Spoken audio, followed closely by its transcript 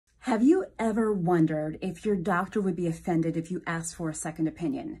Have you ever wondered if your doctor would be offended if you asked for a second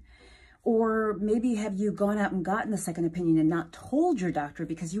opinion? Or maybe have you gone out and gotten a second opinion and not told your doctor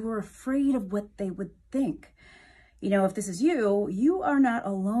because you were afraid of what they would think? You know, if this is you, you are not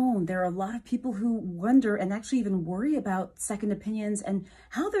alone. There are a lot of people who wonder and actually even worry about second opinions and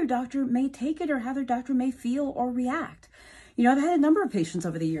how their doctor may take it or how their doctor may feel or react. You know, I've had a number of patients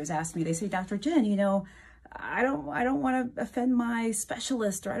over the years ask me, they say, Dr. Jen, you know, I don't want to offend my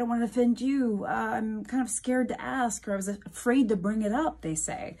specialist, or I don't want to offend you. I'm kind of scared to ask, or I was afraid to bring it up, they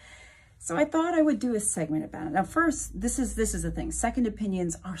say. So I thought I would do a segment about it. Now, first, this is the thing. Second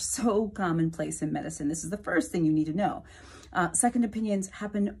opinions are so commonplace in medicine. This is the first thing you need to know. Second opinions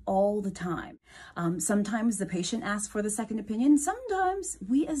happen all the time. Sometimes the patient asks for the second opinion. Sometimes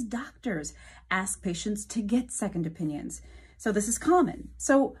we as doctors ask patients to get second opinions. So this is common.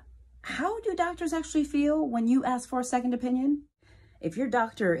 So how do doctors actually feel when you ask for a second opinion? If your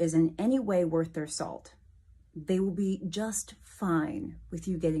doctor is in any way worth their salt, they will be just fine with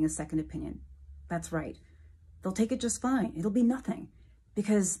you getting a second opinion. That's right. They'll take it just fine. It'll be nothing,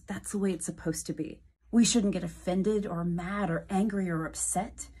 because that's the way it's supposed to be. We shouldn't get offended or mad or angry or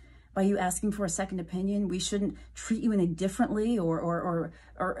upset by you asking for a second opinion. We shouldn't treat you any differently or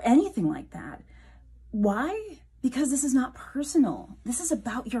anything like that. Why? Because this is not personal. This is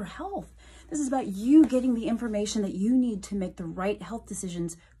about your health. This is about you getting the information that you need to make the right health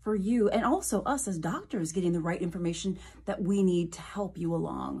decisions for you, and also us as doctors getting the right information that we need to help you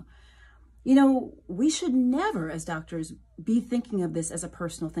along. You know, we should never, as doctors, be thinking of this as a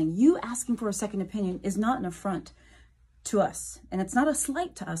personal thing. You asking for a second opinion is not an affront to us, and it's not a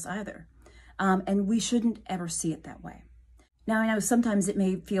slight to us either. And we shouldn't ever see it that way. Now, I know sometimes it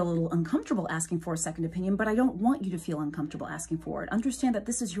may feel a little uncomfortable asking for a second opinion, but I don't want you to feel uncomfortable asking for it. Understand that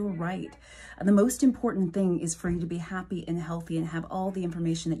this is your right. The most important thing is for you to be happy and healthy and have all the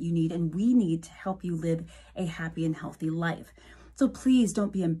information that you need, and we need to help you live a happy and healthy life. So please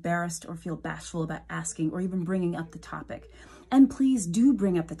don't be embarrassed or feel bashful about asking or even bringing up the topic. And please do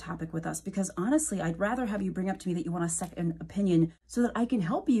bring up the topic with us, because honestly, I'd rather have you bring up to me that you want a second opinion so that I can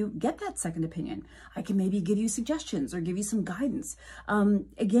help you get that second opinion. I can maybe give you suggestions or give you some guidance.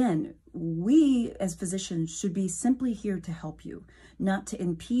 Again, we as physicians should be simply here to help you, not to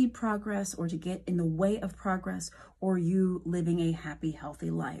impede progress or to get in the way of progress or you living a happy, healthy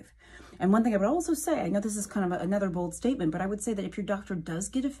life. And one thing I would also say, I know this is kind of another bold statement, but I would say that if your doctor does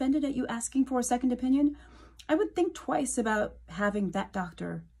get offended at you asking for a second opinion, I would think twice about having that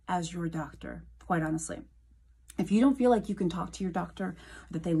doctor as your doctor, quite honestly. If you don't feel like you can talk to your doctor,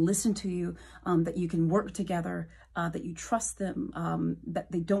 that they listen to you, that you can work together, that you trust them,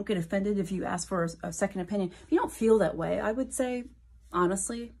 that they don't get offended if you ask for a second opinion, if you don't feel that way, I would say,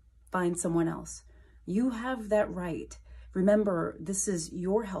 honestly, find someone else. You have that right. Remember, this is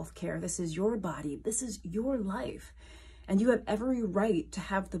your health care. This is your body. This is your life. And you have every right to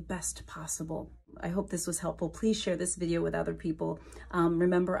have the best possible. I hope this was helpful. Please share this video with other people.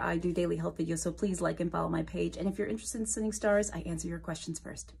 Remember, I do daily health videos, so please like and follow my page. And if you're interested in sending stars, I answer your questions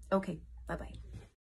first. Okay, bye-bye.